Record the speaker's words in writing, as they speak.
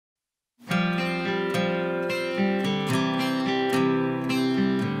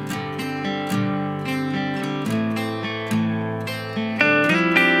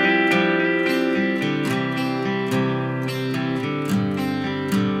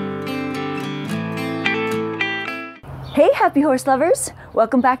Hey, happy horse lovers!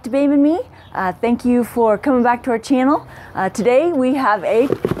 Welcome back to Babe and Me. Thank you for coming back to our channel. Today we have a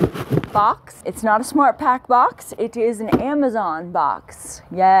box. It's not a SmartPak box, it is an Amazon box.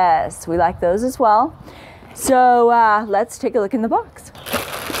 Yes, we like those as well. So let's take a look in the box.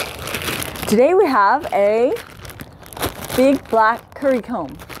 Today we have a big black curry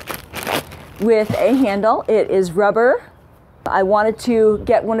comb with a handle. It is rubber. I wanted to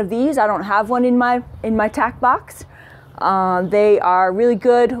get one of these. I don't have one in my tack box. They are really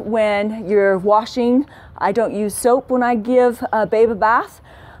good when you're washing. I don't use soap when I give Babe a bath,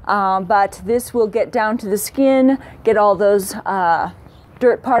 but this will get down to the skin, get all those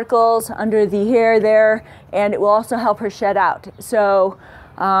dirt particles under the hair there, and it will also help her shed out. So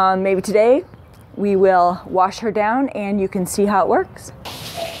maybe today we will wash her down and you can see how it works.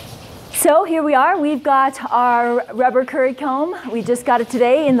 So here we are. We've got our rubber curry comb. We just got it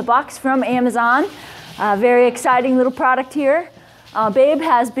today in the box from Amazon. Very exciting little product here. Babe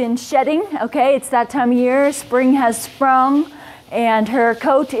has been shedding. Okay, it's that time of year. Spring has sprung and her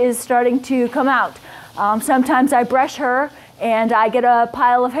coat is starting to come out. Sometimes I brush her and I get a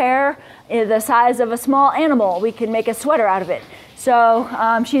pile of hair the size of a small animal. We can make a sweater out of it. So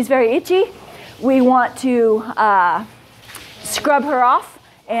she's very itchy. We want to scrub her off,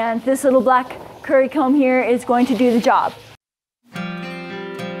 and this little black curry comb here is going to do the job.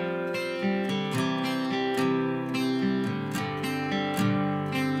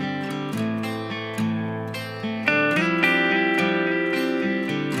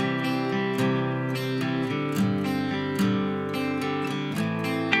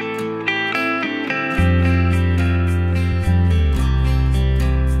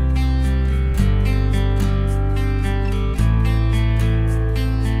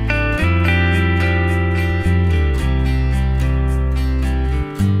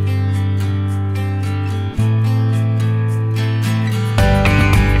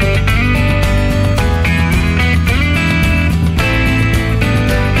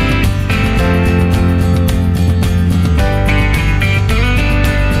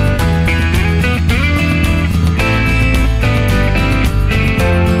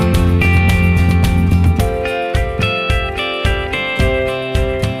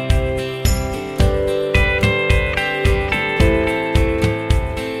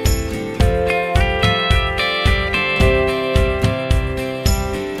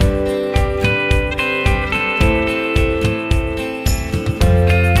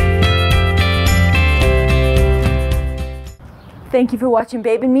 Thank you for watching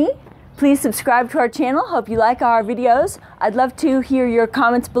Babe and Me. Please subscribe to our channel. Hope you like our videos. I'd love to hear your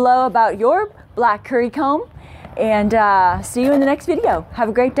comments below about your black curry comb. And see you in the next video. Have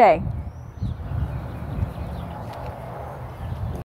a great day.